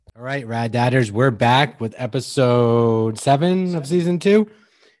All right, Rad Dadders, we're back with episode 7 of season 2.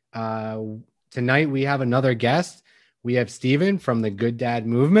 Tonight we have another guest. We have Steven from the Good Dad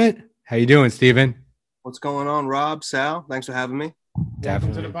Movement. How you doing, Steven? What's going on, Rob, Sal? Thanks for having me.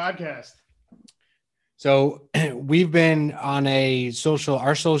 Welcome to the podcast. So we've been on our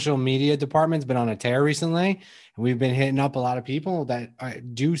social media department's been on a tear recently, and we've been hitting up a lot of people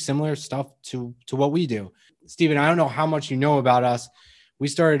that do similar stuff to what we do. Steven, I don't know how much you know about us. We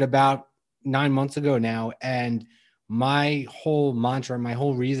started about 9 months ago now, and my whole mantra, my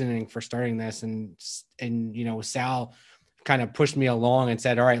whole reasoning for starting this, and Sal kind of pushed me along and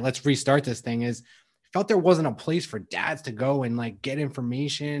said, all right, let's restart this thing, is felt there wasn't a place for dads to go and like get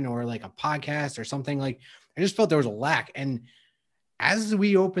information or like a podcast or something. Like, I just felt there was a lack. And as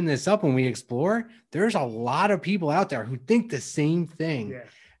we open this up and we explore, there's a lot of people out there who think the same thing. Yeah.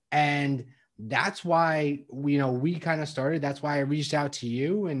 And that's why, we kind of started. That's why I reached out to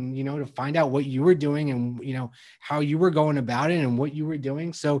you and, to find out what you were doing and, how you were going about it and what you were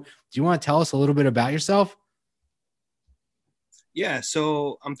doing. So do you want to tell us a little bit about yourself? Yeah,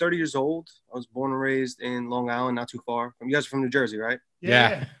 so I'm 30 years old. I was born and raised in Long Island, not too far. You guys are from New Jersey, right?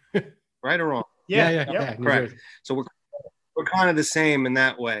 Yeah. Right or wrong? Yeah. Correct. So we're kind of the same in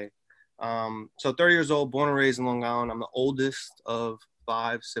that way. So 30 years old, born and raised in Long Island. I'm the oldest of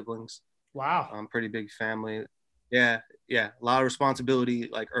 5 siblings. Wow. Pretty big family. Yeah. A lot of responsibility,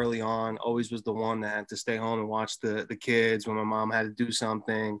 like early on. Always was the one that had to stay home and watch the kids when my mom had to do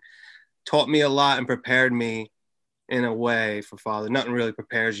something. Taught me a lot and prepared me in a way for father. Nothing really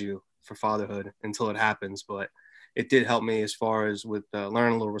prepares you for fatherhood until it happens, but it did help me as far as with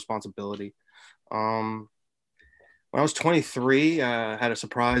learning a little responsibility. When I was 23, I had a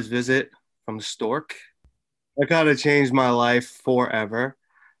surprise visit from the stork. That kind of changed my life forever.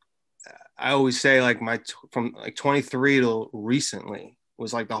 I always say like from 23 till recently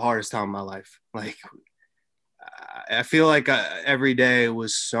was like the hardest time of my life. Like I feel like every day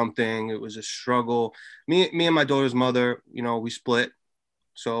was something. It was a struggle. Me and my daughter's mother, we split.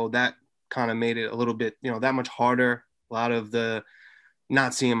 So that kind of made it a little bit, that much harder. A lot of the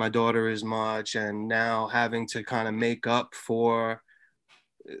not seeing my daughter as much, and now having to kind of make up for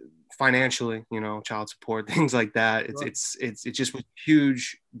financially, child support, things like that. It just was a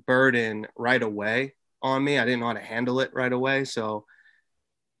huge burden right away on me. I didn't know how to handle it right away. So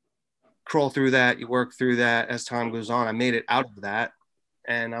crawl through that, you work through that as time goes on. I made it out of that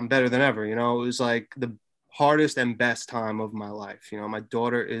and I'm better than ever. It was like the hardest and best time of my life. My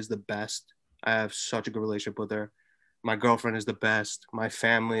daughter is the best. I have such a good relationship with her. My girlfriend is the best. My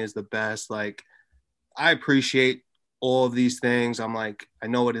family is the best. Like, I appreciate all of these things. I'm like, I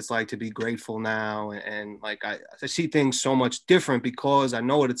know what it's like to be grateful now. And like, I see things so much different because I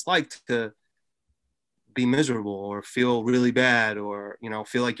know what it's like to be miserable or feel really bad or,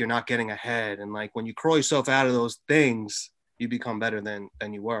 feel like you're not getting ahead. And like, when you crawl yourself out of those things, you become better than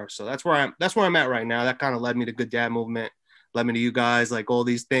you were. So that's where I'm at right now. That kind of led me to Good Dad Movement, led me to you guys. Like, all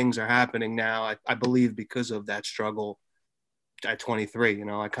these things are happening now. I believe because of that struggle at 23,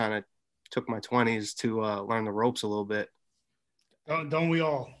 I kind of took my 20s to learn the ropes a little bit. Don't we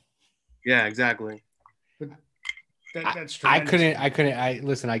all? Yeah, exactly. That's tremendous. I couldn't.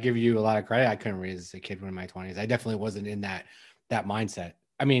 Listen, I give you a lot of credit. I couldn't raise a kid in my 20s. I definitely wasn't in that mindset.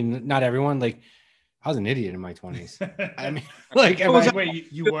 I mean, not everyone. Like, I was an idiot in my 20s. I mean, like,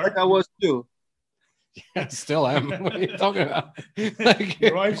 wait, you were? I was too. Yeah, still am. What are you talking about? Like,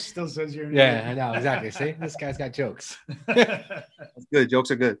 your wife still says you're an yeah, idiot. I know, exactly. See, this guy's got jokes. That's good.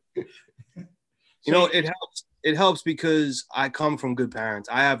 Jokes are good. It helps because I come from good parents.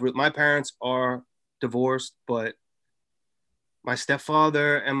 My parents are divorced, but my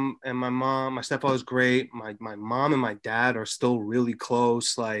stepfather and my stepfather's great. My mom and my dad are still really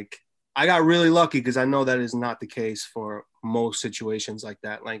close. Like, I got really lucky because I know that is not the case for most situations like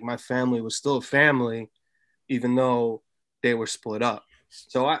that. Like, my family was still a family, even though they were split up.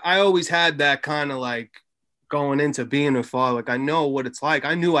 So I always had that kind of like going into being a father. Like, I know what it's like.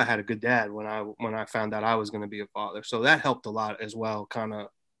 I knew I had a good dad when I found out I was going to be a father. So that helped a lot as well, kind of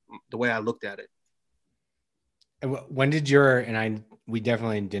the way I looked at it. When did we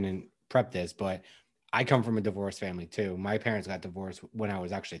definitely didn't prep this, but I come from a divorced family too. My parents got divorced when I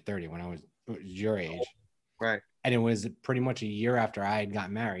was actually 30, when I was your age. Right. And it was pretty much a year after I had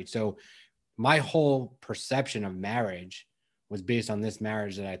gotten married. So my whole perception of marriage was based on this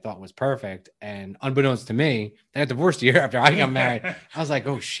marriage that I thought was perfect. And unbeknownst to me, they got divorced a year after I got married. I was like,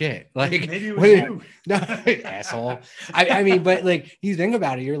 oh shit. Like, maybe it was you. No, asshole. I mean, but like, you think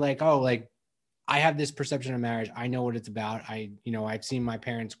about it, you're like, oh, like, I have this perception of marriage. I know what it's about. I've seen my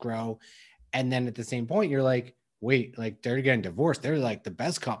parents grow. And then at the same point, you're like, wait, like they're getting divorced. They're like the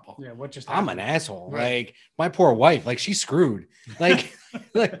best couple. Yeah, what just I'm happened? an asshole. Right. Like my poor wife, like she's screwed. Like,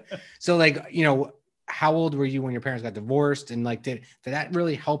 like so, like, you know, how old were you when your parents got divorced? And like, did that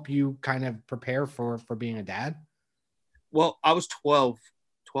really help you kind of prepare for being a dad? Well, I was 12,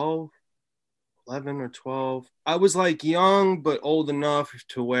 11 or 12. I was like young, but old enough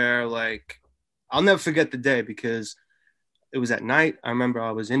to where like, I'll never forget the day because it was at night. I remember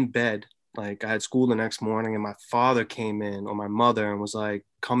I was in bed. Like I had school the next morning and my father came in or my mother and was like,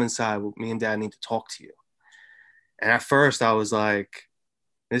 come inside. Me and dad need to talk to you. And at first I was like,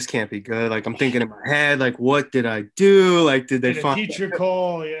 this can't be good. Like I'm thinking in my head, like, what did I do? Like, did they Did a find teacher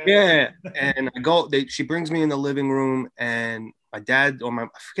call? Yeah. Yeah. And she brings me in the living room and my dad or I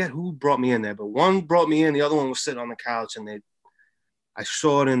forget who brought me in there, but one brought me in, the other one was sitting on the couch and I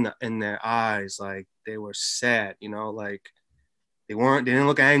saw it in their eyes. Like they were sad, you know, like they didn't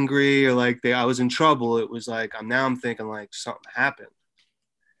look angry or like I was in trouble. It was like, I'm thinking like something happened.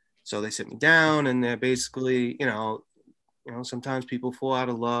 So they sit me down and they're basically, sometimes people fall out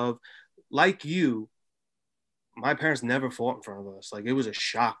of love. Like you, my parents never fought in front of us. Like it was a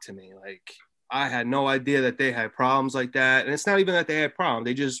shock to me. Like I had no idea that they had problems like that. And it's not even that they had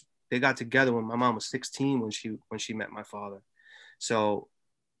problems. They got together when my mom was 16 when she met my father. So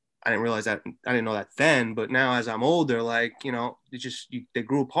I didn't realize that. I didn't know that then. But now as I'm older, like, they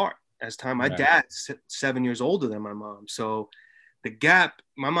grew apart as time. My dad's 7 years older than my mom. So the gap,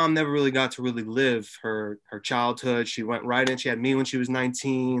 my mom never really got to really live her childhood. She went right in. She had me when she was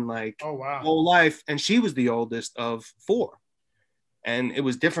 19, like Oh, wow. whole life. And she was the oldest of four. And it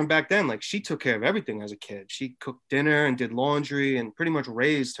was different back then. Like she took care of everything as a kid. She cooked dinner and did laundry and pretty much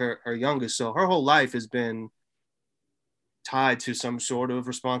raised her youngest. So her whole life has been tied to some sort of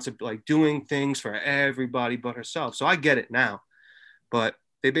responsibility, like doing things for everybody but herself. So I get it now. But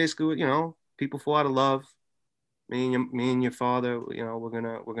they basically, people fall out of love. Me and your father,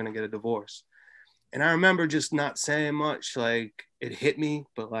 we're gonna get a divorce. And I remember just not saying much. Like it hit me,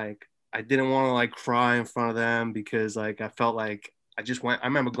 but like I didn't want to like cry in front of them because like I felt like I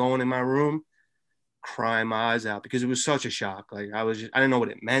remember going in my room, crying my eyes out because it was such a shock. Like I didn't know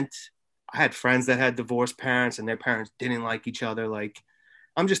what it meant. I had friends that had divorced parents and their parents didn't like each other. Like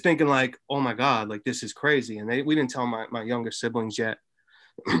I'm just thinking like, oh my God, like this is crazy. And we didn't tell my younger siblings yet.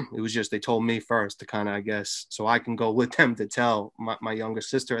 It was just they told me first to kind of, I guess, so I can go with them to tell my younger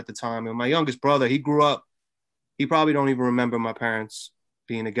sister at the time. And my youngest brother, he grew up, he probably don't even remember my parents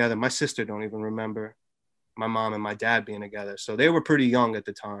being together. My sister don't even remember my mom and my dad being together. So they were pretty young at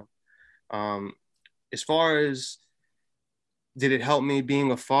the time. As far as did it help me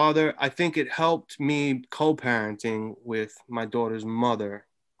being a father? I think it helped me co-parenting with my daughter's mother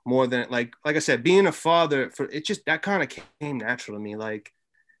more than like I said, being a father for it just that kind of came natural to me. Like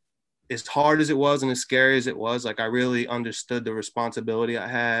as hard as it was and as scary as it was, like I really understood the responsibility I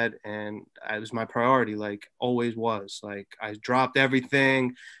had and it was my priority, like always was. Like I dropped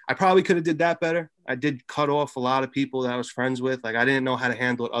everything. I probably could have did that better. I did cut off a lot of people that I was friends with. Like I didn't know how to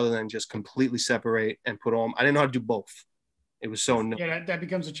handle it other than just completely separate and put on. I didn't know how to do both. It was so new. Yeah, that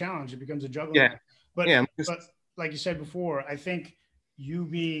becomes a challenge. It becomes a juggling Yeah. act. But Yeah. but like you said before, I think you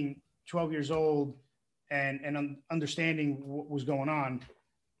being 12 years old and understanding what was going on,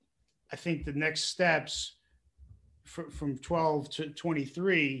 I think the next steps from 12 to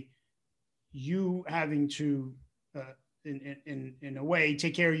 23, you having to, in a way,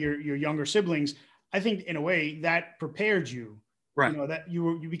 take care of your younger siblings. I think in a way that prepared you, Right. That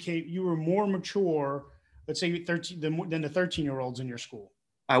you were more mature, let's say 13 than the 13-year-olds in your school.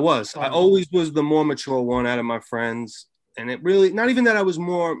 I always was the more mature one out of my friends. And it really, not even that I was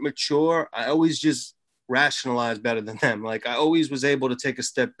more mature, I always just rationalized better than them. Like I always was able to take a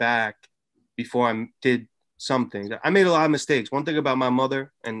step back before I did something. I made a lot of mistakes. One thing about my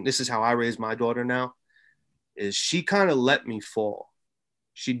mother, and this is how I raised my daughter now, is she kind of let me fall.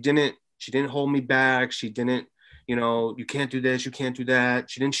 She didn't hold me back. She didn't, you can't do this, you can't do that.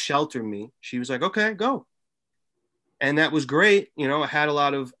 She didn't shelter me. She was like, okay, go. And that was great. I had a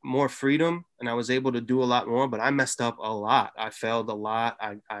lot of more freedom and I was able to do a lot more, but I messed up a lot. I failed a lot.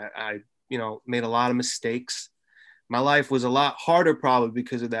 I made a lot of mistakes. My life was a lot harder probably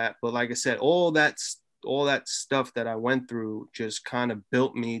because of that. But like I said, all that stuff that I went through just kind of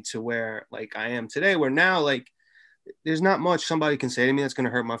built me to where like I am today, where now like there's not much somebody can say to me that's going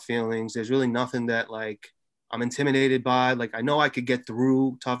to hurt my feelings. There's really nothing that like I'm intimidated by. Like I know I could get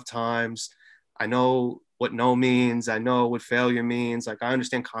through tough times. I know what no means. I know what failure means. Like I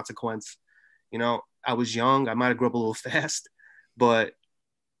understand consequence. I was young. I might have grew up a little fast, but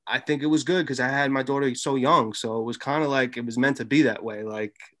I think it was good because I had my daughter so young. So it was kind of like it was meant to be that way.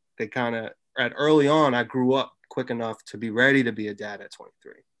 Like they kind of at early on, I grew up quick enough to be ready to be a dad at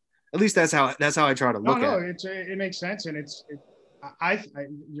 23. At least that's how I try to look at it. It makes sense, and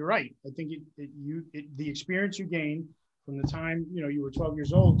you're right. I think the experience you gain from the time you were 12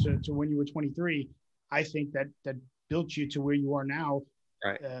 years old to when you were 23, I think that built you to where you are now,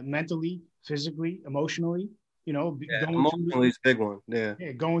 right? Mentally, physically, emotionally. Emotionally is a big one. Yeah,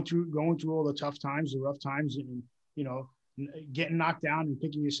 going through all the tough times, the rough times, and getting knocked down and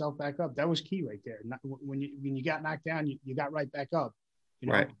picking yourself back up. That was key right there. When you got knocked down, you got right back up.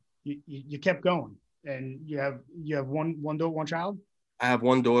 Right. You kept going. And you have one child? I have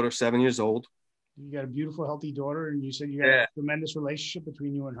one daughter, 7 years old. You got a beautiful, healthy daughter, and you said you got a tremendous relationship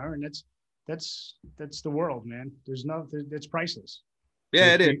between you and her, and that's the world, man. That's priceless.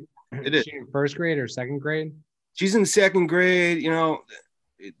 Yeah, it is. It is. She in first grade or second grade? She's in second grade.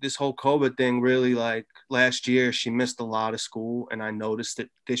 This whole COVID thing really, like, last year she missed a lot of school, and I noticed it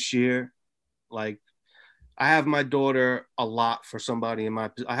this year. Like, I have my daughter a lot for somebody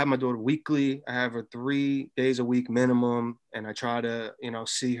I have my daughter weekly. I have her 3 days a week minimum. And I try to,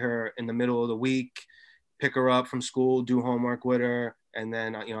 see her in the middle of the week, pick her up from school, do homework with her. And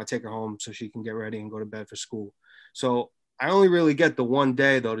then, I take her home so she can get ready and go to bed for school. So I only really get the one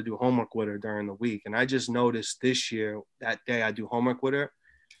day though to do homework with her during the week. And I just noticed this year, that day I do homework with her,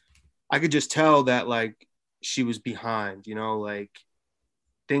 I could just tell that like she was behind, like,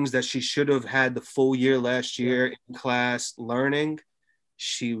 things that she should have had the full year last year in class learning,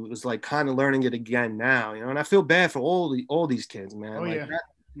 she was like kind of learning it again now, and I feel bad for all these kids, man. Oh, like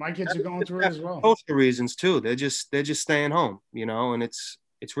my kids are going through it as well. Social reasons too. They're just staying home, and it's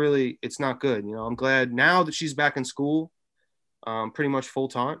not good. I'm glad now that she's back in school, pretty much full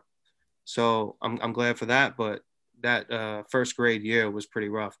time. So I'm glad for that, but that first grade year was pretty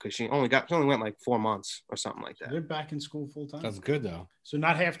rough because she only went like 4 months or something like that. They're back in school full time. That's good though. So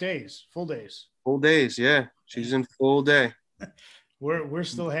not half days, full days. Full days, yeah. She's in full day. We're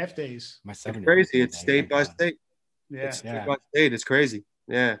still half days. My 7 crazy. It's state by state. Yeah. It's state by state. It's crazy.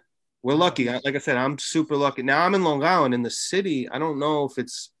 Yeah. We're lucky. Like I said, I'm super lucky. Now I'm in Long Island in the city. I don't know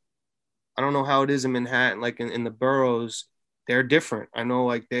how it is in Manhattan, like in the boroughs. They're different. I know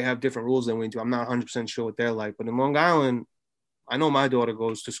like they have different rules than we do. I'm not 100% sure what they're like, but in Long Island, I know my daughter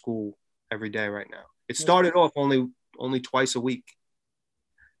goes to school every day right now. It started off only twice a week,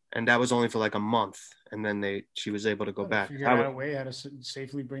 and that was only for like a month, and then she was able to go back. Figure out a way how to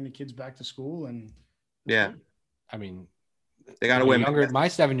safely bring the kids back to school, and yeah, I mean, they got to win. My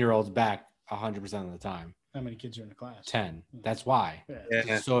 7-year-old's back 100% of the time. How many kids are in the class? 10. That's why.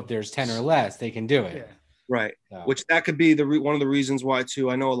 Yeah. So if there's 10 or less, they can do it. Yeah. Right. So. Which that could be one of the reasons why too.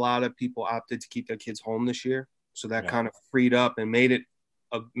 I know a lot of people opted to keep their kids home this year. So that kind of freed up and made it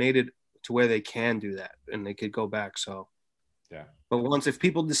to where they can do that and they could go back. So, yeah. But if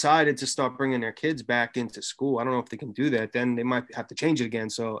people decided to start bringing their kids back into school, I don't know if they can do that. Then they might have to change it again.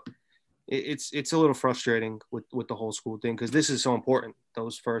 So it's a little frustrating with the whole school thing because this is so important.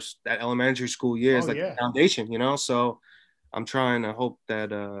 That elementary school year is the foundation, So I'm trying to hope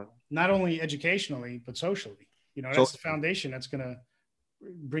that not only educationally but socially, that's the foundation that's going to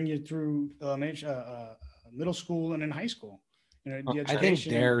bring you through middle school and in high school. I think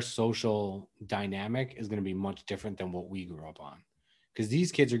their social dynamic is going to be much different than what we grew up on, because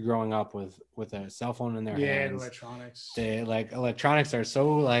these kids are growing up with a cell phone in their hands. Electronics. Electronics are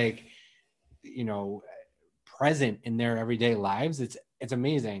so present in their everyday lives. It's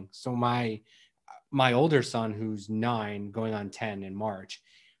amazing. So my older son, who's 9 going on 10 in March,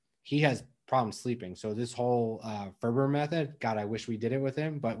 he has problems sleeping. So this whole Ferber method, God, I wish we did it with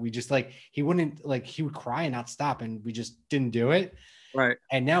him, but we just he wouldn't he would cry and not stop, and we just didn't do it. Right.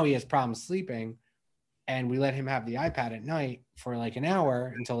 And now he has problems sleeping, and we let him have the iPad at night for like an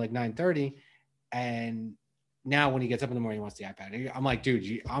hour until like 9:30, and now when he gets up in the morning, he wants the iPad. I'm like,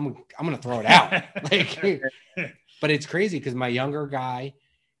 dude, I'm gonna throw it out. But it's crazy because my younger guy,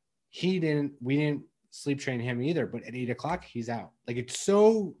 we didn't sleep train him either, but at 8 o'clock he's out. It's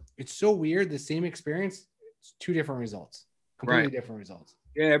so weird. The same experience, it's 2 different results, completely different results.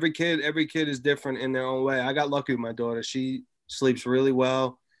 Yeah, every kid is different in their own way. I got lucky with my daughter. She sleeps really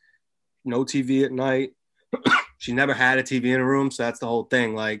well. No TV at night. She never had a TV in her room, so that's the whole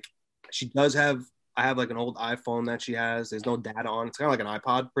thing. She does have. I have an old iPhone that she has. There's no data on. It's kind of like an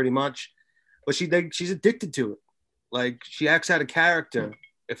iPod, pretty much. But she's addicted to it. She acts out a character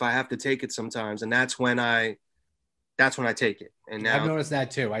if I have to take it sometimes, and that's when I take it. And now I've noticed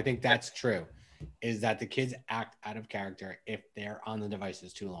that too. I think that's true, is that the kids act out of character if they're on the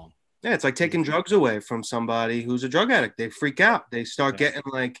devices too long. Yeah, it's like taking drugs away from somebody who's a drug addict. They freak out. They start getting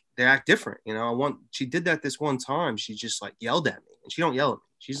they act different. She did that this one time. She just yelled at me, and she don't yell at me.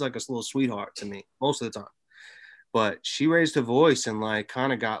 She's like a little sweetheart to me most of the time. but she raised her voice and like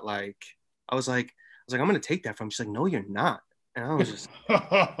kind of got like, I'm going to take that from her. She's like, no, you're not. And I was just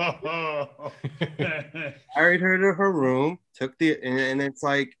carried her to her room, took and it's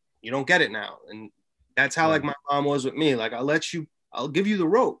like, you don't get it now. And that's how like my mom was with me. Like, I'll give you the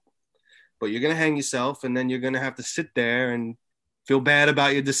rope, but you're going to hang yourself, and then you're going to have to sit there and feel bad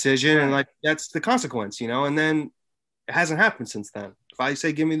about your decision. And like, that's the consequence, you know? And then it hasn't happened since then. If I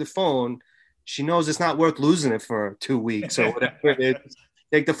say, give me the phone, she knows it's not worth losing it for 2 weeks or whatever it is.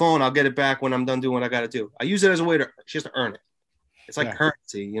 Take the phone. I'll get it back when I'm done doing what I got to do. I use it as a way she has to earn it. It's like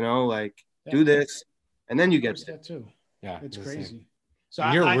currency, you know, like do this and then you get that too. Yeah. It's crazy. So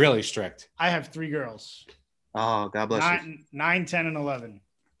you're really strict. I have 3 girls. Oh, God bless you. 9, 10, and 11.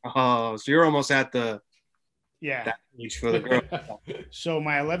 Oh, so you're almost at that age for the girl. So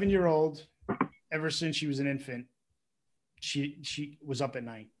my 11-year-old, ever since she was an infant, she was up at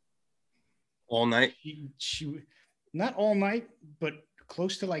night. All night? She not all night, but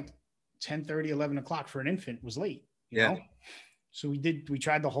close to like 10:30, 11 o'clock for an infant was late. You know? So we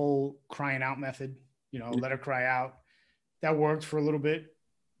tried the whole crying out method, you know, let her cry out. That worked for a little bit,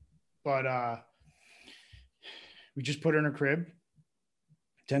 but we just put her in her crib.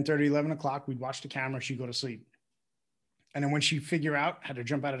 10:30, 11 o'clock, we'd watch the camera, she'd go to sleep. And then when she figure out how to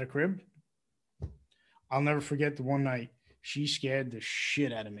jump out of the crib, I'll never forget the one night she scared the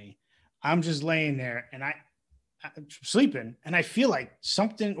shit out of me. I'm just laying there and I'm sleeping and I feel like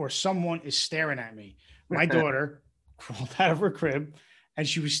something or someone is staring at me. My daughter crawled out of her crib and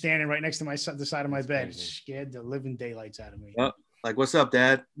she was standing right next to the side of my bed. Crazy. Scared the living daylights out of me. Oh, like, what's up,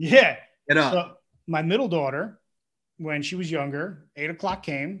 Dad? Yeah. Get up. So my middle daughter, when she was younger, 8 o'clock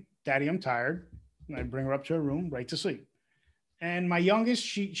came, Daddy, I'm tired. And I'd bring her up to her room, right to sleep. And my youngest,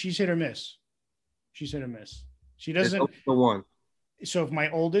 she's hit or miss. She's hit or miss. She doesn't. The one. So if my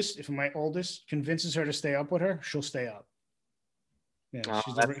oldest convinces her to stay up with her, she'll stay up. Yeah,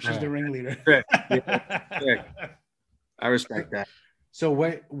 she's the ringleader. Yeah. I respect that. So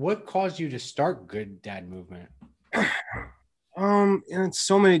what caused you to start Good Dad Movement? And it's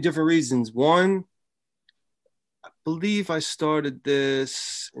so many different reasons. One, I believe I started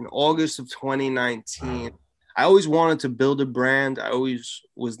this in August of 2019. I always wanted to build a brand. I always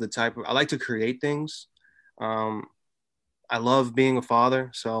was I like to create things. I love being a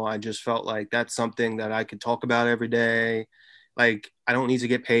father. So I just felt like that's something that I could talk about every day. Like, I don't need to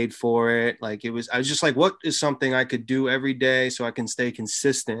get paid for it. Like, I was just like, what is something I could do every day so I can stay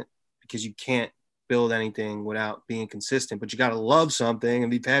consistent? Because you can't build anything without being consistent, but you got to love something and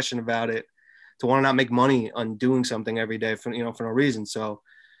be passionate about it to want to not make money on doing something every day for no reason. So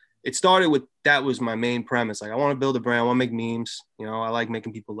it started with, that was my main premise. Like, I want to build a brand. I want to make memes. You know, I like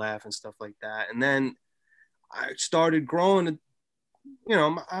making people laugh and stuff like that. And then I started growing. You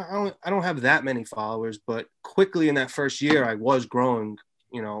know, I don't have that many followers, but quickly in that first year, I was growing,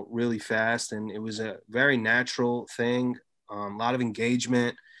 you know, really fast. And it was a very natural thing. A lot of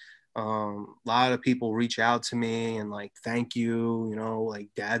engagement. A lot of people reach out to me and like, thank you, you know, like,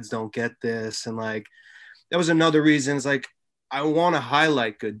 dads don't get this. And like, that was another reason. It's like, I want to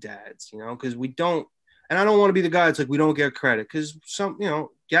highlight good dads, you know, because we don't, and I don't want to be the guy that's like, we don't get credit, because some, you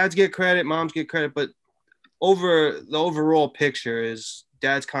know, dads get credit, moms get credit, but the overall picture is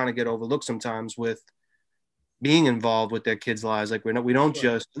dads kind of get overlooked sometimes with being involved with their kids' lives. Like, we don't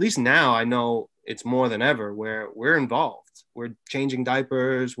just, at least now I know it's more than ever, where we're involved. We're changing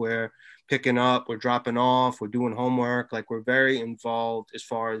diapers, we're picking up, we're dropping off, we're doing homework. Like, we're very involved as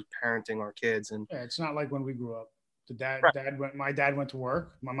far as parenting our kids. And it's not like when we grew up. My dad went to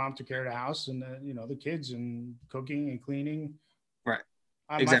work. My mom took care of the house and the kids and cooking and cleaning. Right.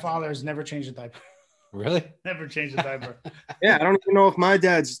 Exactly. My father has never changed a diaper. Really? Never changed a diaper. Yeah, I don't even know if my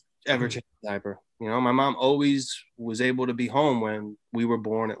dad's ever changed a diaper. You know, my mom always was able to be home when we were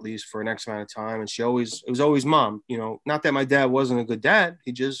born, at least for an X amount of time. And it was always mom, you know, not that my dad wasn't a good dad.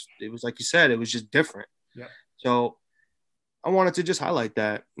 It was like you said, it was just different. Yeah. So I wanted to just highlight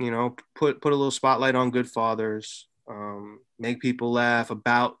that, you know, put a little spotlight on good fathers, make people laugh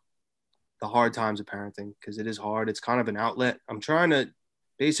about the hard times of parenting, because it is hard. It's kind of an outlet. I'm trying to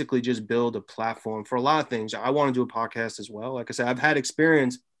basically just build a platform for a lot of things. I want to do a podcast as well. Like I said, I've had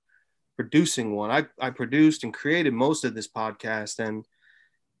experience producing one. I produced and created most of this podcast, and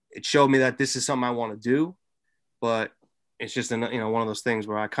it showed me that this is something I want to do, but it's just one of those things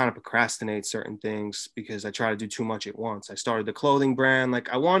where I kind of procrastinate certain things because I try to do too much at once. I started the clothing brand. Like,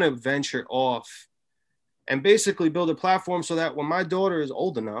 I want to venture off and basically build a platform so that when my daughter is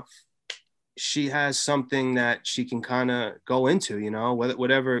old enough, she has something that she can kind of go into, you know,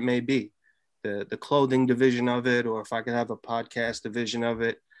 whatever it may be, the clothing division of it, or if I could have a podcast division of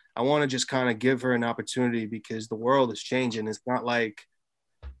it. I want to just kind of give her an opportunity because the world is changing. It's not like,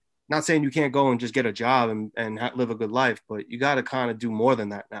 not saying you can't go and just get a job and live a good life, but you got to kind of do more than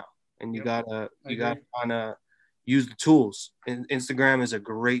that now. And you gotta kind of use the tools. And Instagram is a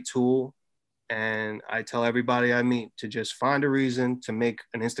great tool. And I tell everybody I meet to just find a reason to make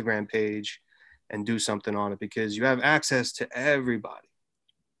an Instagram page and do something on it, because you have access to everybody.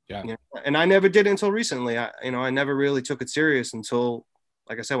 Yeah. You know? And I never did it until recently. I never really took it serious until,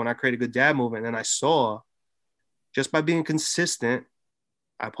 like I said, when I created Good Dad Movement, and I saw just by being consistent,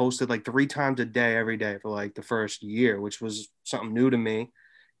 I posted like 3 times a day, every day for like the first year, which was something new to me.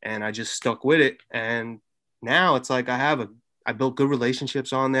 And I just stuck with it. And now it's like I built good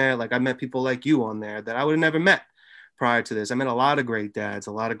relationships on there. Like I met people like you on there that I would have never met prior to this. I met a lot of great dads,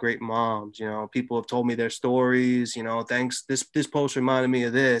 a lot of great moms. You know, people have told me their stories. You know, thanks. This post reminded me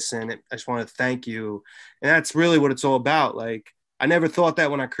of this, and I just want to thank you. And that's really what it's all about. Like I never thought that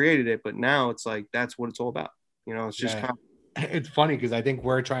when I created it, but now it's like that's what it's all about. You know, it's just kind of. It's funny because I think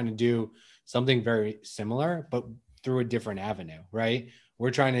we're trying to do something very similar, but through a different avenue, right?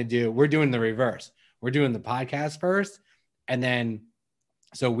 We're doing the reverse. We're doing the podcast first. And then,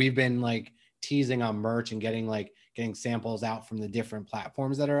 so we've been like teasing on merch and getting samples out from the different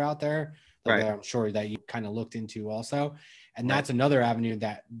platforms that are out there that I'm sure that you kind of looked into also. And that's another avenue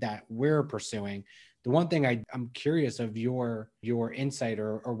that we're pursuing. The one thing I'm curious of your insight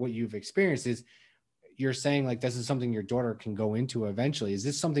or what you've experienced is, you're saying like this is something your daughter can go into eventually. Is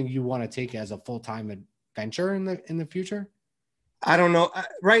this something you want to take as a full-time adventure in the future? I don't know.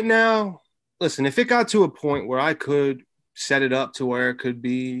 Right now, listen, if it got to a point where I could set it up to where it could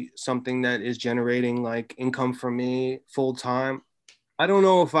be something that is generating like income for me full time, I don't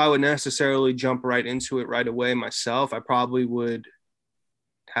know if I would necessarily jump right into it right away myself. I probably would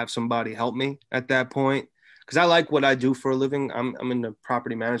have somebody help me at that point, because I like what I do for a living. I'm in the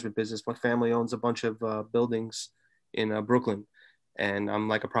property management business. My family owns a bunch of buildings in Brooklyn, and I'm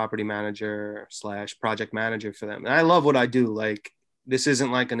like a property manager / project manager for them. And I love what I do. Like, this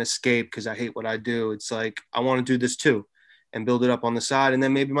isn't like an escape because I hate what I do. It's like, I want to do this too and build it up on the side. And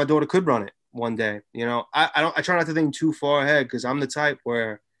then maybe my daughter could run it one day. You know, I try not to think too far ahead, because I'm the type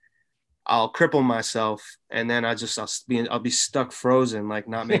where I'll cripple myself and then I'll be stuck frozen, like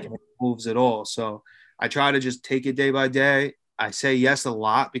not making moves at all. So I try to just take it day by day. I say yes a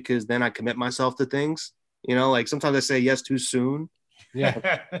lot because then I commit myself to things. You know, like sometimes I say yes too soon.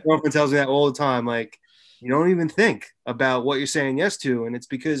 Yeah. My girlfriend tells me that all the time. Like, you don't even think about what you're saying yes to. And it's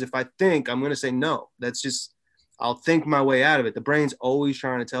because if I think, I'm going to say no. I'll think my way out of it. The brain's always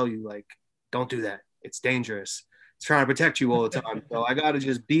trying to tell you, like, don't do that. It's dangerous. It's trying to protect you all the time. So I got to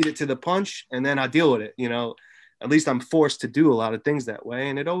just beat it to the punch, and then I deal with it. You know, at least I'm forced to do a lot of things that way.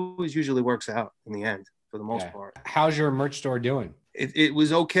 And it always usually works out in the end for the most part. How's your merch store doing? It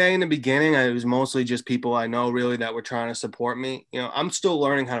was okay in the beginning. It was mostly just people I know really that were trying to support me. You know, I'm still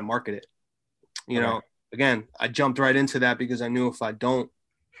learning how to market it. You know, again, I jumped right into that because I knew if I don't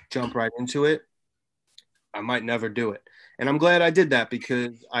jump right into it, I might never do it. And I'm glad I did that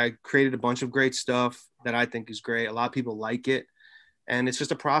because I created a bunch of great stuff that I think is great. A lot of people like it. And it's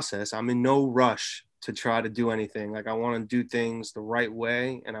just a process. I'm in no rush to try to do anything. Like, I want to do things the right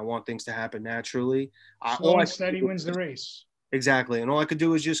way, and I want things to happen naturally. Slow and steady wins the race. Exactly. And all I could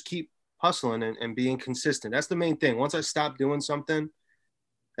do is just keep hustling and being consistent. That's the main thing. Once I stop doing something,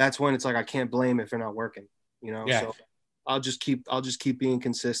 that's when it's like, I can't blame if they're not working, you know? Yeah. So I'll just keep being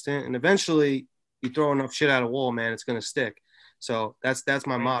consistent, and eventually you throw enough shit at a wall, man, it's going to stick. So that's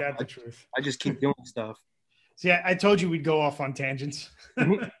my motto. I just keep doing stuff. See, I told you we'd go off on tangents.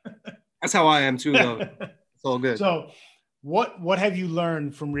 That's how I am too, though. It's all good. So what have you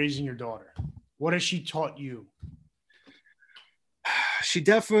learned from raising your daughter? What has she taught you? She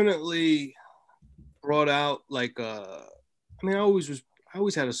definitely brought out like, I mean, I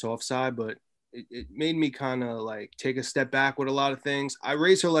always had a soft side, but it made me kind of like take a step back with a lot of things. I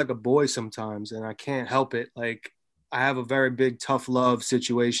raise her like a boy sometimes, and I can't help it. Like, I have a very big tough love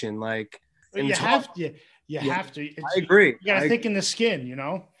situation. Like, you have to. I agree. You got to thicken the skin, you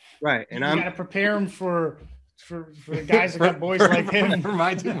know? Right. And you got to prepare him for the guys that got boys like him. For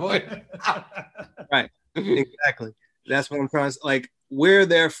my two boys. Right. Exactly. That's what I'm trying to, like, we're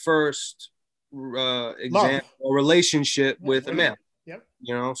their first example or relationship with a male. Yep.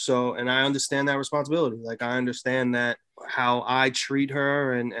 You know, so, and I understand that responsibility. Like, I understand that how I treat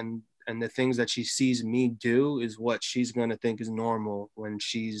her and the things that she sees me do is what she's going to think is normal when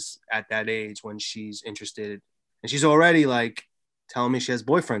she's at that age, when she's interested. And she's already like telling me she has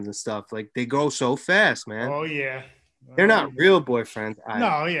boyfriends and stuff. Like, they go so fast, man. Oh yeah. They're not real boyfriends.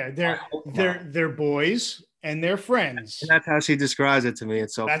 They're boys. and their friends. And that's how she describes it to me.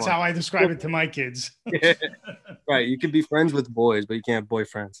 It's so That's fun. how I describe it to my kids. Yeah. Right. You can be friends with boys, but you can't have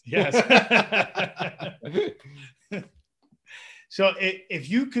boyfriends. Yes. So if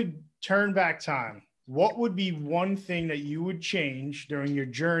you could turn back time, what would be one thing that you would change during your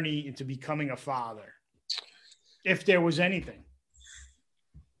journey into becoming a father? If there was anything.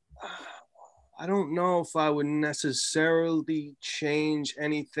 I don't know if I would necessarily change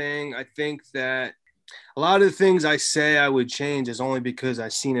anything. I think that a lot of the things I say I would change is only because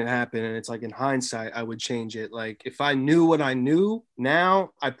I've seen it happen. And it's like in hindsight, I would change it. Like if I knew what I knew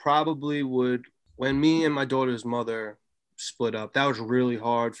now, I probably would. When me and my daughter's mother split up, that was really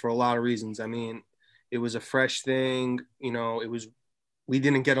hard for a lot of reasons. I mean, it was a fresh thing. You know, we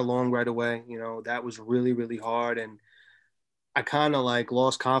didn't get along right away. You know, that was really, really hard. And I kind of like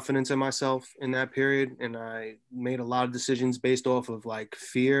lost confidence in myself in that period. And I made a lot of decisions based off of like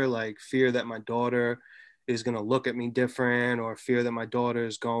fear that my daughter is going to look at me different, or fear that my daughter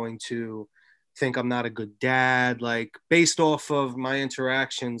is going to think I'm not a good dad, like based off of my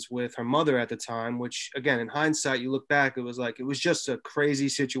interactions with her mother at the time, which again, in hindsight, you look back, it was like, it was just a crazy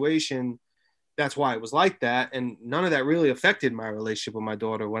situation. That's why it was like that. And none of that really affected my relationship with my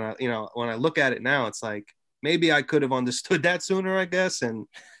daughter. When I look at it now, it's like, maybe I could have understood that sooner, I guess, and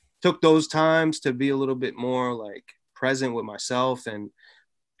took those times to be a little bit more like present with myself and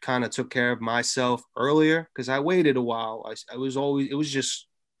kind of took care of myself earlier, because I waited a while. It was just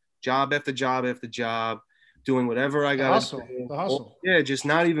job after job after job, doing whatever I got to do. The hustle. Yeah, just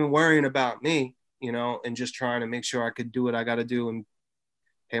not even worrying about me, you know, and just trying to make sure I could do what I got to do and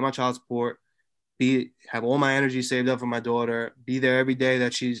pay my child support, have all my energy saved up for my daughter, be there every day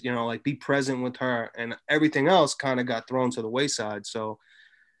that she's, you know, like be present with her, and everything else kind of got thrown to the wayside. So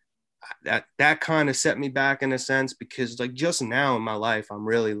that kind of set me back in a sense, because like just now in my life, I'm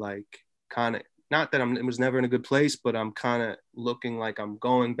really like kind of, not that it was never in a good place, but I'm kind of looking like I'm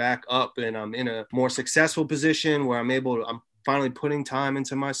going back up and I'm in a more successful position where I'm finally putting time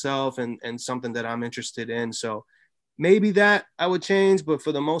into myself and something that I'm interested in. So maybe that I would change, but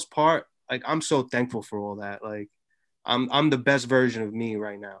for the most part, like I'm so thankful for all that. Like I'm the best version of me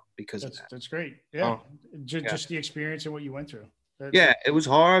right now because of that. That's great. Yeah. Just the experience and what you went through. Yeah, it was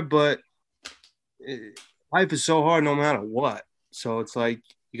hard, but life is so hard no matter what. So it's like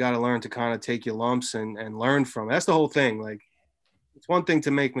you got to learn to kind of take your lumps and learn from it. That's the whole thing. Like it's one thing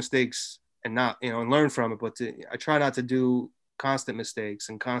to make mistakes and not, you know, and learn from it, but I try not to do constant mistakes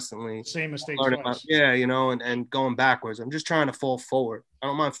and constantly same mistakes twice. Yeah, you know, and going backwards. I'm just trying to fall forward. I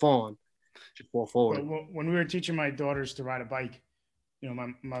don't mind falling. Just fall forward. When we were teaching my daughters to ride a bike, you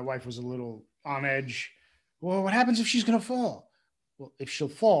know, my wife was a little on edge. Well, what happens if she's going to fall? Well, if she'll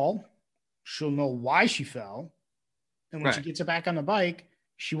fall, she'll know why she fell. And when she gets it back on the bike,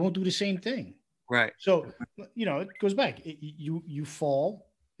 she won't do the same thing. Right. So, you know, it goes back. You fall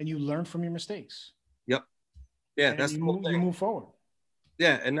and you learn from your mistakes. Yep. Yeah, and that's you move forward.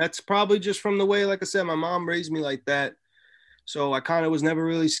 Yeah, and that's probably just from the way, like I said, my mom raised me like that. So I kind of was never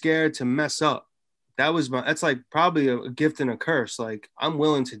really scared to mess up. That's like probably a gift and a curse. Like I'm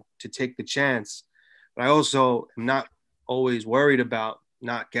willing to take the chance, but I also am not always worried about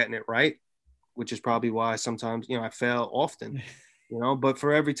not getting it right, which is probably why sometimes, you know, I fail often, you know, but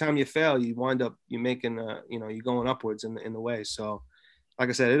for every time you fail, you wind up, you're going upwards in the way. So like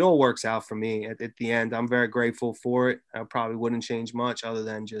I said, it all works out for me at the end. I'm very grateful for it. I probably wouldn't change much other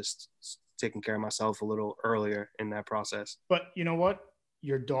than just taking care of myself a little earlier in that process. But you know what?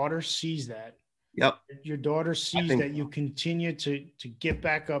 Your daughter sees that. Yep. Your daughter sees that you continue to get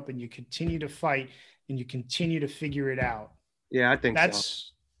back up and you continue to fight and you continue to figure it out. Yeah, I think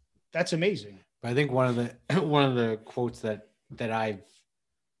that's amazing. I think one of the quotes that I've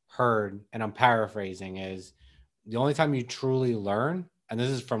heard, and I'm paraphrasing, is the only time you truly learn, and this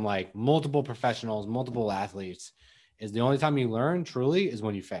is from like multiple professionals, multiple athletes, is the only time you learn truly is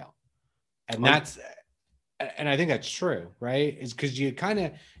when you fail. And I think that's true, right? It's because you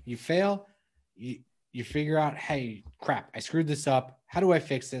fail, you figure out, hey, crap, I screwed this up. How do I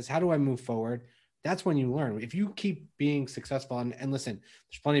fix this? How do I move forward? That's when you learn. If you keep being successful, and listen,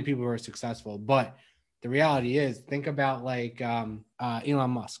 there's plenty of people who are successful, but the reality is, think about like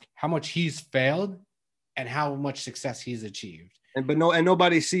Elon Musk, how much he's failed and how much success he's achieved. And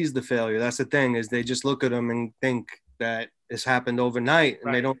nobody sees the failure. That's the thing, is they just look at him and think that this happened overnight,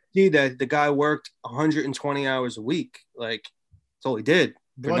 and they don't see that the guy worked 120 hours a week. Like that's all he did.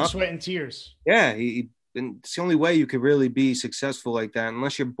 Blood, sweat, and tears. Yeah, and it's the only way you could really be successful like that,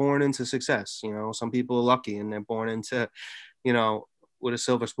 unless you're born into success. You know, some people are lucky and they're born into, you know, with a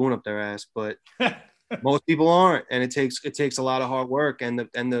silver spoon up their ass, but most people aren't. And it takes a lot of hard work, and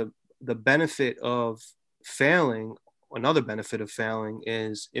the benefit of failing, another benefit of failing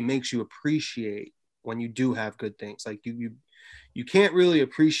is it makes you appreciate when you do have good things. Like you can't really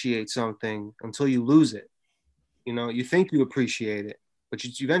appreciate something until you lose it. You know, you think you appreciate it, but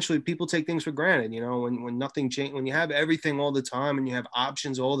eventually people take things for granted. You know, when nothing change, when you have everything all the time and you have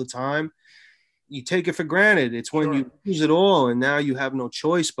options all the time, you take it for granted. It's when you lose it all and now you have no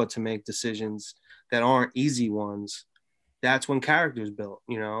choice but to make decisions that aren't easy ones. That's when character is built,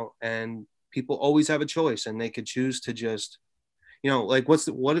 you know, and people always have a choice and they could choose to just, you know, like what's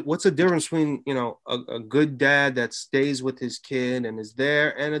the difference between, you know, a good dad that stays with his kid and is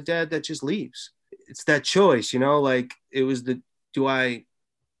there and a dad that just leaves. It's that choice, you know, like it was do I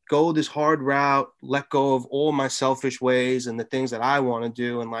go this hard route, let go of all my selfish ways and the things that I want to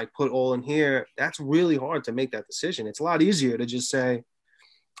do and like put all in here? That's really hard to make that decision. It's a lot easier to just say,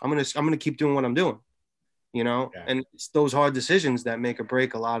 I'm going to keep doing what I'm doing, you know? Yeah. And it's those hard decisions that make or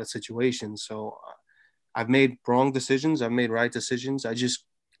break a lot of situations. So I've made wrong decisions. I've made right decisions.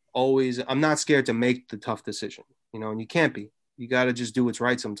 I'm not scared to make the tough decision, you know, and you can't be. You got to just do what's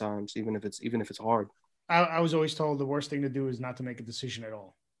right sometimes, even if it's hard. I was always told the worst thing to do is not to make a decision at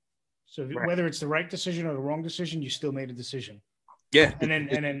all. So whether it's the right decision or the wrong decision, you still made a decision. Yeah. And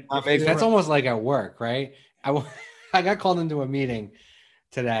then that's almost like at work, right? I got called into a meeting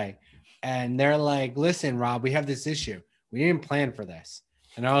today and they're like, listen, Rob, we have this issue. We didn't plan for this.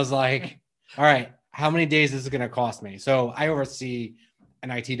 And I was like, all right, how many days is it going to cost me? So I oversee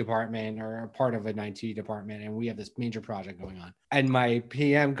an IT department or a part of an IT department. And we have this major project going on. And my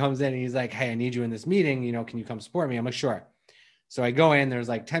PM comes in and he's like, hey, I need you in this meeting. You know, can you come support me? I'm like, sure. So I go in, there's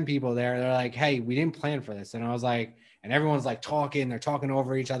like 10 people there. They're like, hey, we didn't plan for this. And I was like, and everyone's like talking, they're talking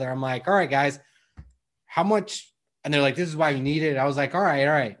over each other. I'm like, all right, guys, how much? And they're like, this is why we need it. I was like, all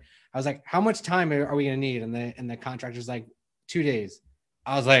right. I was like, how much time are we going to need? And the contractor's like, 2 days.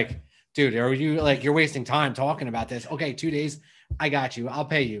 I was like, dude, are you like, you're wasting time talking about this? Okay, 2 days. I got you. I'll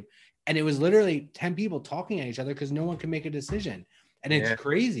pay you. And it was literally 10 people talking at each other because no one can make a decision. And it's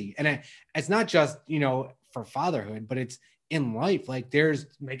crazy. And it's not just, you know, for fatherhood, but it's in life. Like there's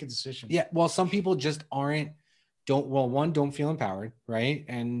make a decision. Yeah. Well, some people just don't feel empowered. Right.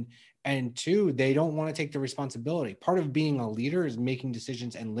 And two, they don't want to take the responsibility. Part of being a leader is making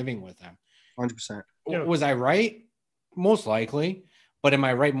decisions and living with them. 100%. Was I right? Most likely. But am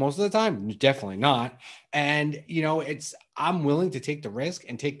I right most of the time? Definitely not. And, you know, I'm willing to take the risk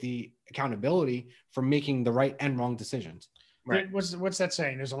and take the accountability for making the right and wrong decisions. Right. What's that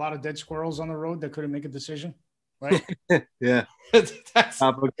saying? There's a lot of dead squirrels on the road that couldn't make a decision. Right. Yeah.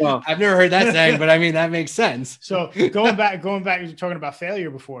 I've never heard that saying, but I mean, that makes sense. So going back, you were talking about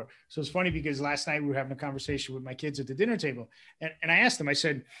failure before. So it's funny because last night we were having a conversation with my kids at the dinner table and I asked them, I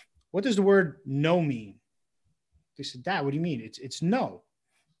said, what does the word no mean? They said, Dad, what do you mean? It's no.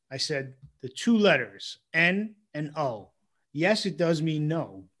 I said, the two letters, N and O. Yes, it does mean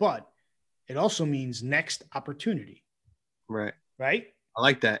no, but it also means next opportunity. Right. Right? I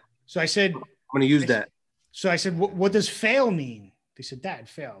like that. So I said, I'm going to use that. So I said, what does fail mean? They said, Dad,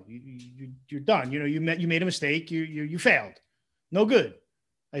 fail. You're done. You know, you made a mistake. You failed. No good.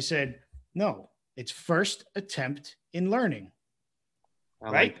 I said, no, it's first attempt in learning.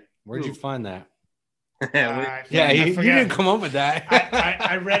 Right? Where'd you find that? You didn't come up with that.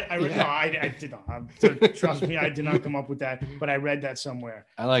 I read. Yeah. No, I did not. Trust me, I did not come up with that. But I read that somewhere.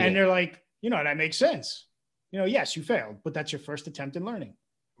 I like it. And they're like, you know, that makes sense. You know, yes, you failed, but that's your first attempt in learning.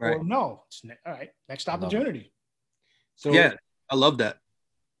 Right. Or no, it's all right. Next opportunity. So yeah, I love that.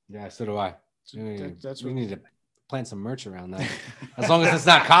 Yeah, so do I. We need to plant some merch around that. As long as it's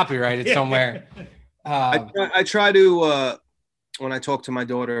not copyrighted somewhere. I try to when I talk to my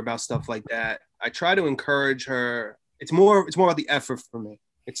daughter about stuff like that, I try to encourage her. It's more about the effort for me.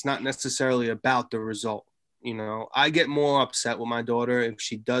 It's not necessarily about the result. You know, I get more upset with my daughter if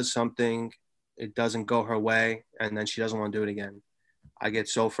she does something, it doesn't go her way, and then she doesn't want to do it again. I get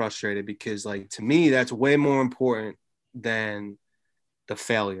so frustrated because, like, to me, that's way more important than the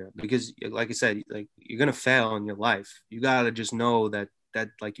failure. Because, like I said, like, you're gonna fail in your life. You gotta just know that,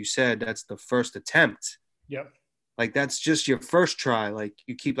 like you said, that's the first attempt. Yep. Like, that's just your first try. Like,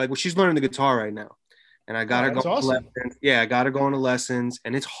 you keep, like, well, she's learning the guitar right now, and I got her going to lessons. Yeah, I got her going to lessons,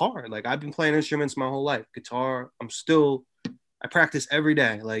 and it's hard. Like, I've been playing instruments my whole life. Guitar, I practice every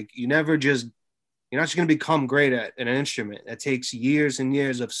day. Like, you're not just going to become great at an instrument. That takes years and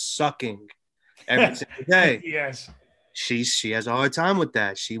years of sucking every single day. Yes. She has a hard time with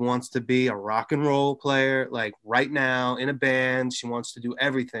that. She wants to be a rock and roll player, like right now in a band. She wants to do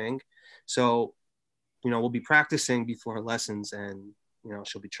everything. So, you know, we'll be practicing before her lessons, and you know,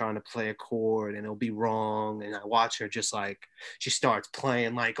 she'll be trying to play a chord and it'll be wrong. And I watch her just like, she starts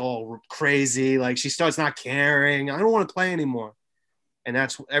playing like all crazy. Like she starts not caring. I don't want to play anymore. And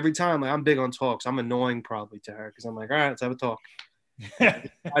that's every time, like I'm big on talks. I'm annoying probably to her because I'm like, all right, let's have a talk.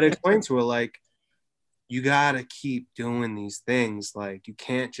 I'd explain to her, like, you got to keep doing these things. Like you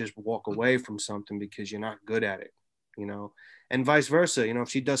can't just walk away from something because you're not good at it, you know, and vice versa. You know, if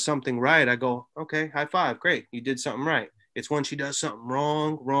she does something right, I go, okay, high five. Great. You did something right. It's when she does something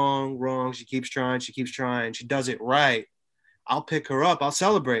wrong. She keeps trying. She does it right. I'll pick her up. I'll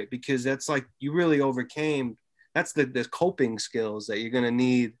celebrate because that's like, you really overcame. That's the coping skills that you're going to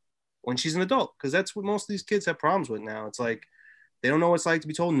need when she's an adult. Cause that's what most of these kids have problems with now. It's like, they don't know what it's like to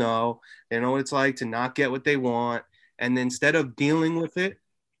be told no. They don't know what it's like to not get what they want. And instead of dealing with it,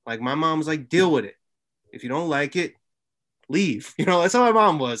 like my mom was like, deal with it. If you don't like it, leave. You know, that's how my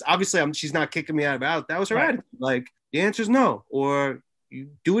mom was. Obviously, she's not kicking me out of out. That was her attitude. Like the answer is no, or you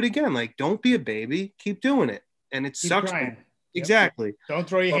do it again. Like don't be a baby. Keep doing it. And it sucks. Trying. Exactly. Yep. Don't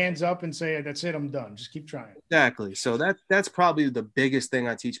throw your hands up and say, that's it, I'm done. Just keep trying. Exactly. So that's probably the biggest thing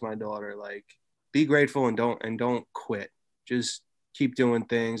I teach my daughter. Like be grateful and don't quit. Just keep doing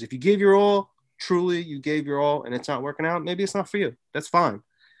things. If you give your all, truly you gave your all and it's not working out, maybe it's not for you. That's fine.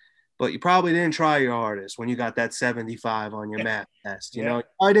 But you probably didn't try your hardest when you got that 75 on your math test. You know,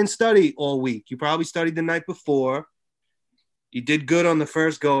 I didn't study all week. You probably studied the night before. You did good on the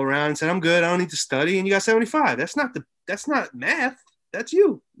first go around and said, I'm good. I don't need to study. And you got 75. That's not math. That's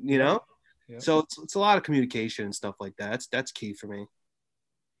you, you know? Yep. So it's a lot of communication and stuff like that. That's key for me.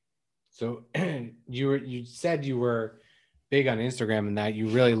 So you said you were big on Instagram and that you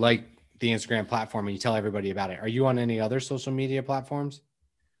really like the Instagram platform and you tell everybody about it. Are you on any other social media platforms?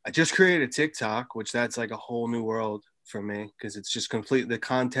 I just created TikTok, which that's like a whole new world for me because it's just the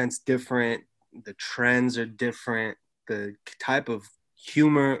content's different. The trends are different. The type of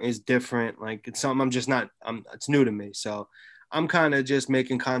humor is different. Like it's something it's new to me. So I'm kind of just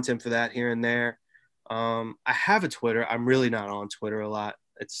making content for that here and there. I have a Twitter. I'm really not on Twitter a lot.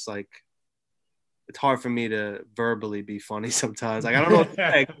 It's like, it's hard for me to verbally be funny sometimes. Like, I don't know what to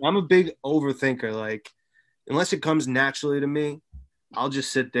say. I'm a big overthinker. Like, unless it comes naturally to me, I'll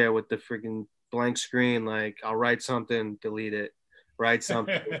just sit there with the freaking blank screen. Like, I'll write something, delete it, write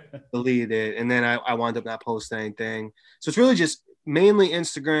something, delete it. And then I wind up not posting anything. So it's really just mainly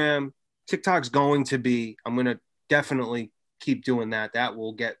Instagram. TikTok's going to be, I'm going to definitely keep doing that. That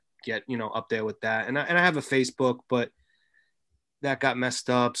will get, you know, up there with that. And I have a Facebook, but that got messed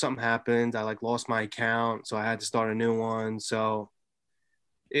up. Something happened. I like lost my account. So I had to start a new one. So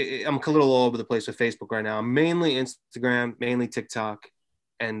I'm a little all over the place with Facebook right now. I'm mainly Instagram, mainly TikTok.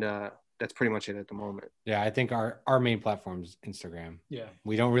 And that's pretty much it at the moment. Yeah. I think our main platform is Instagram. Yeah.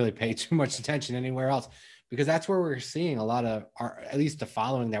 We don't really pay too much attention anywhere else because that's where we're seeing a lot of at least the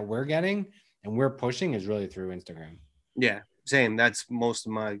following that we're getting and we're pushing is really through Instagram. Yeah. Same. That's most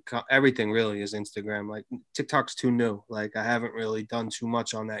of everything really is Instagram. Like TikTok's too new. Like I haven't really done too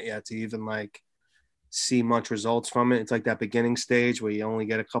much on that yet to even like see much results from it. It's like that beginning stage where you only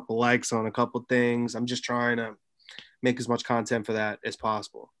get a couple likes on a couple things. I'm just trying to make as much content for that as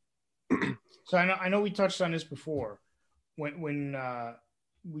possible. So I know we touched on this before when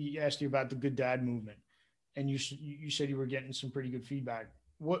we asked you about the Good Dad movement and you said you were getting some pretty good feedback.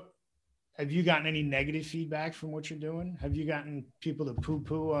 What have you gotten any negative feedback from what you're doing? Have you gotten people to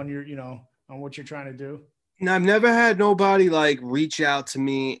poo-poo on your, on what you're trying to do? No, I've never had nobody like reach out to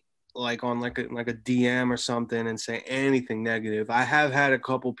me like on like a DM or something and say anything negative. I have had a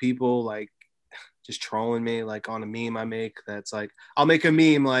couple people like just trolling me like on a meme I make. That's like, I'll make a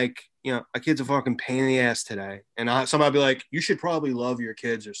meme like, my kid's a fucking pain in the ass today. And somebody be like, you should probably love your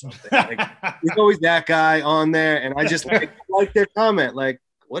kids or something. Like, there's always that guy on there. And I just like their comment, like,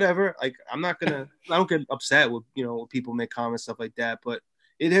 whatever. Like, I don't get upset with, when people make comments, stuff like that. But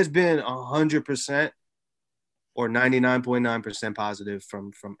it has been 100% or 99.9% positive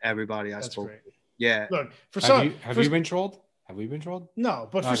from everybody I spoke to. Yeah. Look, have you been trolled? Have we been trolled? No,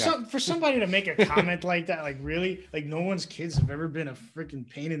 but for somebody to make a comment like that, like really, like no one's kids have ever been a freaking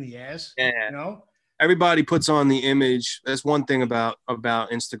pain in the ass. Yeah. Everybody puts on the image. That's one thing about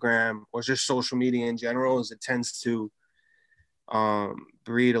Instagram or just social media in general is it tends to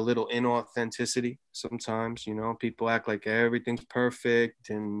breed a little inauthenticity sometimes. People act like everything's perfect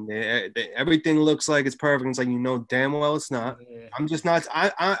and everything looks like it's perfect. It's like, damn well it's not. Yeah. I'm just not.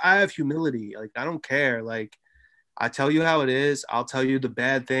 I have humility. Like, I don't care. Like, I tell you how it is. I'll tell you the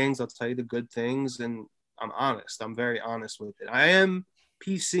bad things. I'll tell you the good things. And I'm honest. I'm very honest with it. I am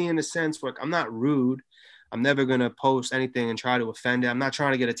PC in a sense where I'm not rude. I'm never going to post anything and try to offend it. I'm not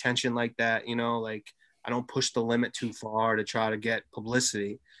trying to get attention like that. Like I don't push the limit too far to try to get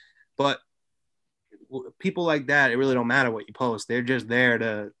publicity. But people like that, it really don't matter what you post. They're just there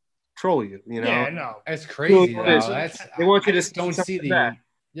to troll you, you know? Yeah, no. That's crazy though. They want you I to just don't see something back.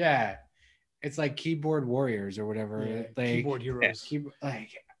 yeah. It's like keyboard warriors or whatever. Yeah, Like keyboard heroes.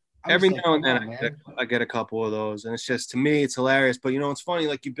 Every now and then I get a couple of those, and it's just, to me, it's hilarious. But it's funny,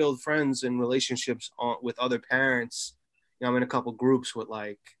 like, you build friends and relationships with other parents. I'm in a couple groups with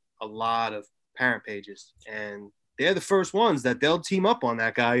like a lot of parent pages, and they're the first ones that they'll team up on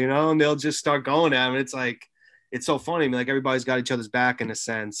that guy, and they'll just start going at him. It's like, it's so funny. I mean, like, everybody's got each other's back in a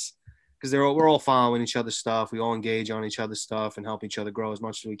sense, because we're all following each other's stuff. We all engage on each other's stuff and help each other grow as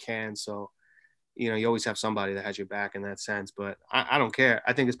much as we can. So, you always have somebody that has your back in that sense. But I don't care.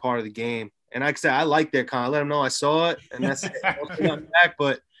 I think it's part of the game. And like I said, I like their comment. I let them know I saw it, and that's it. I don't say nothing back,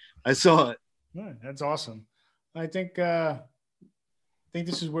 but I saw it. Yeah, that's awesome. I think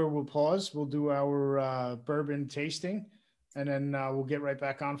this is where we'll pause. We'll do our bourbon tasting, and then we'll get right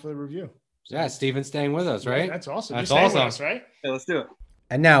back on for the review. So, yeah, Steven's staying with us, right? Yeah, that's awesome. That's You're awesome. staying with us, right? Yeah, let's do it.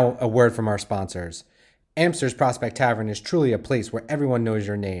 And now a word from our sponsors. Amster's Prospect Tavern is truly a place where everyone knows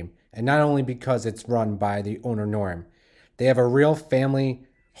your name, and not only because it's run by the owner Norm. They have a real family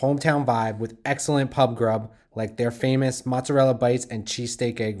hometown vibe with excellent pub grub like their famous mozzarella bites and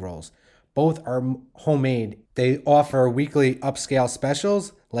cheesesteak egg rolls. Both are homemade. They offer weekly upscale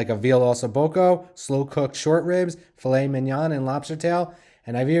specials like a veal ossobuco, slow-cooked short ribs, filet mignon, and lobster tail.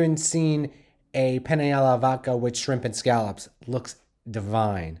 And I've even seen a penne alla vodka with shrimp and scallops. Looks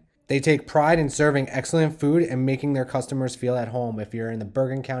divine. They take pride in serving excellent food and making their customers feel at home. If you're in the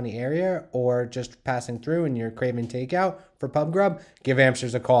Bergen County area or just passing through and you're craving takeout for pub grub, give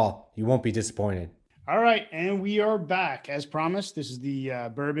Amsters a call. You won't be disappointed. All right, and we are back. As promised, this is the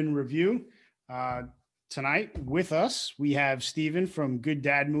Bourbon Review. Tonight with us, we have Steven from Good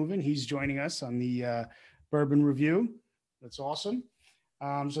Dad Moving. He's joining us on the Bourbon Review. That's awesome.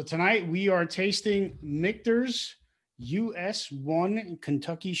 So tonight we are tasting Michter's US1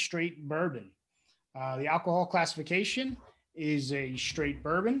 Kentucky Straight Bourbon. The alcohol classification is a straight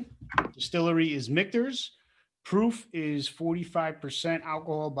bourbon. Distillery is Michter's. Proof is 45%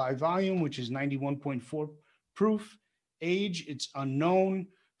 alcohol by volume, which is 91.4 proof. Age, it's unknown.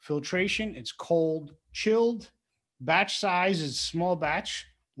 Filtration, it's cold, chilled. Batch size is small batch,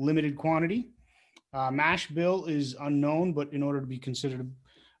 limited quantity. Mash bill is unknown, but in order to be considered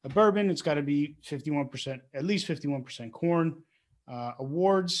a bourbon, it's got to be 51%, at least 51% corn.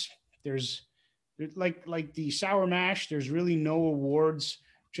 Awards, there's like the sour mash, there's really no awards,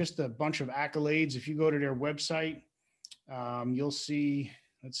 just a bunch of accolades. If you go to their website, you'll see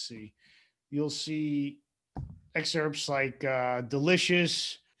excerpts like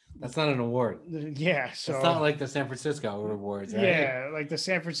delicious. That's not an award. Yeah. So it's not like the San Francisco awards, right? Yeah, like the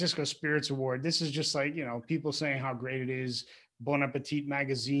San Francisco Spirits Award. This is just like, people saying how great it is. Bon Appetit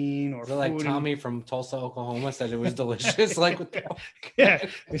magazine, or like Tommy from Tulsa, Oklahoma said it was delicious. Like, yeah.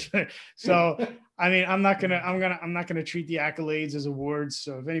 So, I mean, I'm not gonna treat the accolades as awards.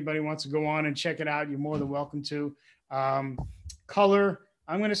 So if anybody wants to go on and check it out, you're more than welcome to. Color,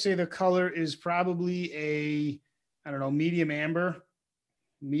 I'm gonna say the color is probably medium amber,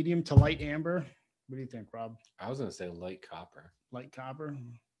 medium to light amber. What do you think, Rob? I was gonna say light copper. Light copper.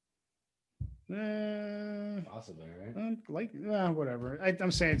 Possibly, right? Whatever.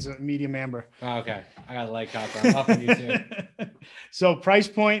 I'm saying it's a medium amber. Oh, okay. I got light copper. I'm helping you too. So price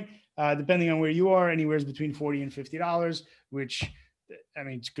point, depending on where you are, anywhere between $40 and $50, which, I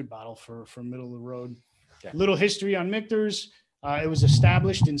mean, it's a good bottle for middle of the road. Yeah. Little history on Michter's. It was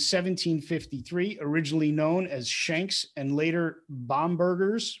established in 1753, originally known as Shanks and later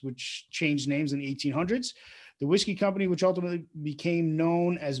Bombergers, which changed names in the 1800s. The whiskey company, which ultimately became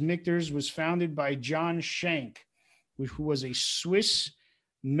known as Michter's, was founded by John Shank, who was a Swiss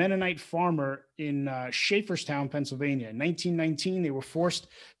Mennonite farmer in Schaefferstown, Pennsylvania. In 1919, they were forced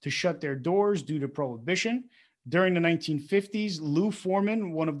to shut their doors due to prohibition. During the 1950s, Lou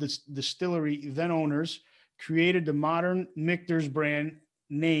Foreman, one of the distillery then owners, created the modern Michter's brand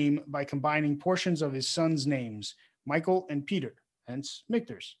name by combining portions of his sons' names, Michael and Peter, hence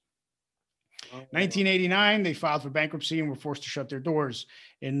Michter's. 1989, they filed for bankruptcy and were forced to shut their doors.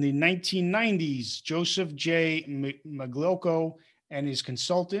 In the 1990s, Joseph J. Magliocco and his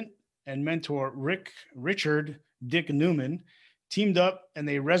consultant and mentor, Richard Dick Newman, teamed up and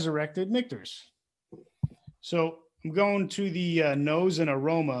they resurrected Michter's. So I'm going to the nose and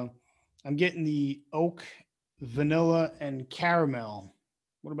aroma. I'm getting the oak, vanilla, and caramel.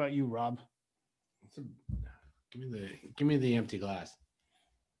 What about you, Rob? Give me the empty glass.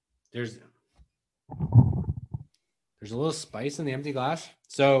 There's a little spice in the empty glass.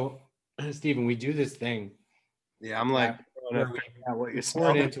 So Steven, we do this thing. Yeah, I'm like, where what we you're pour it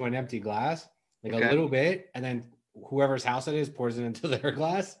smelling. into an empty glass, like Okay. a little bit, and then whoever's house it is pours it into their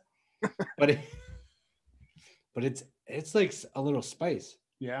glass. But it's like a little spice.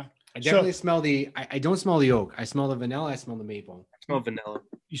 Yeah. I definitely smell I don't smell the oak. I smell the vanilla. I smell the maple. I smell vanilla.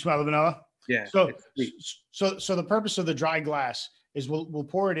 You smell the vanilla? Yeah. So, it's sweet. so the purpose of the dry glass is we'll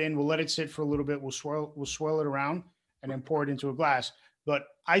pour it in, we'll let it sit for a little bit, we'll swirl it around, and then pour it into a glass. But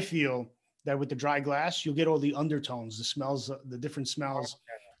I feel that with the dry glass, you'll get all the undertones, the smells, the different smells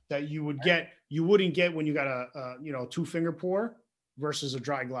that you wouldn't get when you got a 2-finger pour versus a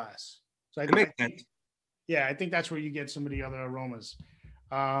dry glass. So It makes sense. yeah, I think that's where you get some of the other aromas.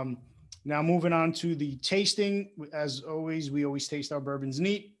 Now moving on to the tasting. As always, we always taste our bourbons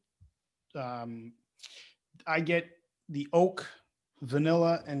neat. I get the oak,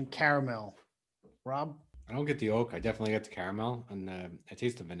 vanilla, and caramel. Rob? I don't get the oak. I definitely get the caramel, and I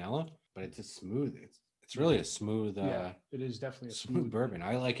taste the vanilla, but it's just smooth. It's really a smooth, it is definitely a smooth bourbon.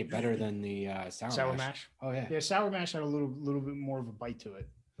 I like it better than the sour mash. Oh yeah. Yeah, sour mash had a little bit more of a bite to it.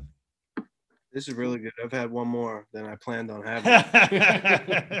 This is really good. I've had one more than I planned on having.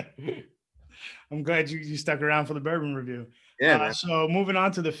 I'm glad you stuck around for the bourbon review. Yeah. So moving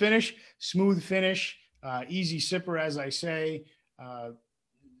on to the finish, smooth finish, easy sipper, as I say. A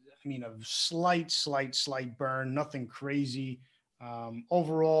slight burn, nothing crazy.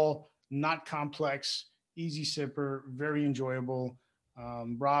 Overall, not complex, easy sipper, very enjoyable.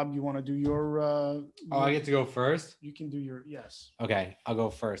 Rob, you want to do your? I get to go first. You can do your yes. Okay, I'll go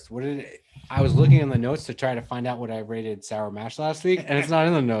first. I was looking in the notes to try to find out what I rated sour mash last week, and it's not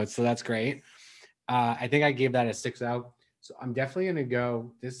in the notes, so that's great. I think I gave that a 6 out. So I'm definitely gonna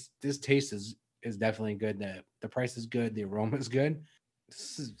go. This taste is definitely good. The price is good. The aroma is good.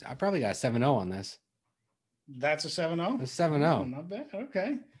 I probably got a 7.0 on this. That's a 7.0? A 7.0. Not bad.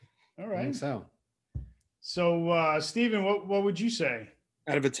 Okay. All right. I think so. So, Steven, what would you say?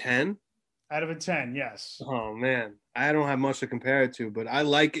 Out of a 10? Out of a 10, yes. Oh, man. I don't have much to compare it to, but I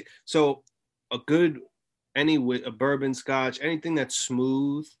like it. So a bourbon, scotch, anything that's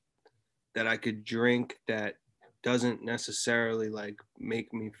smooth that I could drink that doesn't necessarily like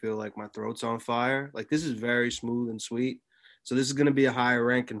make me feel like my throat's on fire. Like this is very smooth and sweet. So this is going to be a higher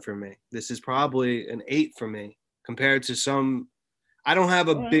ranking for me. This is probably an 8 for me compared to some. I don't have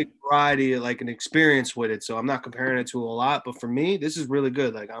a big variety, like an experience with it, so I'm not comparing it to a lot. But for me, this is really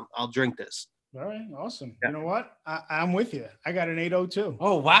good. Like I'll drink this. All right, awesome. Yeah. You know what? I'm with you. I got an 8.0 too.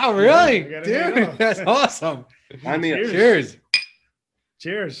 Oh wow, really, yeah, dude? That's awesome. Cheers.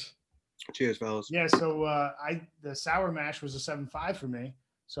 Cheers. Cheers, fellas. Yeah. So the sour mash was a 7.5 for me.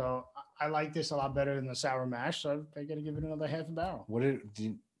 So I like this a lot better than the sour mash. So I got to give it another half a barrel. What did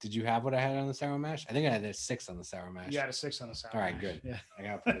you have? What I had on the sour mash? I think I had a 6 on the sour mash. You had a 6 on the sour. All right, mash. good. Yeah. I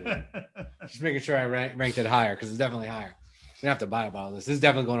got to put it in. Just making sure I ranked it higher because it's definitely higher. We don't have to buy a bottle of this. This is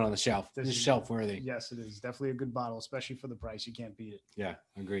definitely going on the shelf. This is shelf worthy. Yes, it is definitely a good bottle, especially for the price. You can't beat it. Yeah,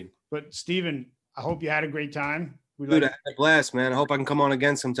 agreed. But Steven, I hope you had a great time. Dude, I had a blast, man. I hope I can come on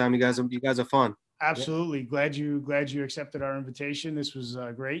again sometime. You guys are fun. Absolutely. Glad you accepted our invitation. This was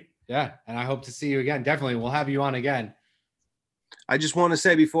great. Yeah. And I hope to see you again. Definitely. We'll have you on again. I just want to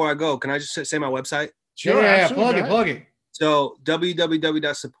say before I go, can I just say my website? Sure. Yeah. Plug it. So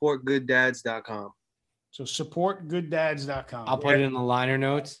www.supportgooddads.com. So supportgooddads.com. I'll put it in the liner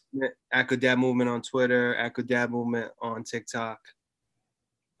notes. AcoDad Movement on Twitter, AcoDad Movement on TikTok.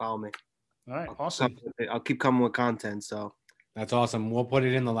 Follow me. All right. Awesome. I'll keep coming with content. So that's awesome. We'll put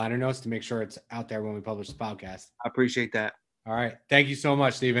it in the liner notes to make sure it's out there when we publish the podcast. I appreciate that. All right. Thank you so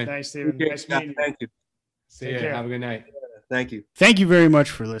much, Steven. Thanks, Steven. Nice meeting you. Thank you. See you. Have a good night. Thank you. Thank you very much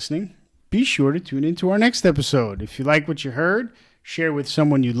for listening. Be sure to tune into our next episode. If you like what you heard, share with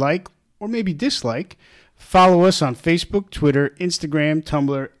someone you like or maybe dislike. Follow us on Facebook, Twitter, Instagram,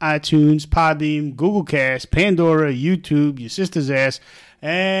 Tumblr, iTunes, Podbean, Google Cast, Pandora, YouTube, Your Sister's Ass,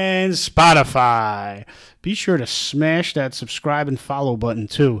 and Spotify. Be sure to smash that subscribe and follow button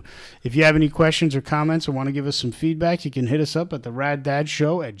too. If you have any questions or comments or want to give us some feedback, you can hit us up at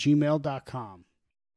theraddadshow@gmail.com.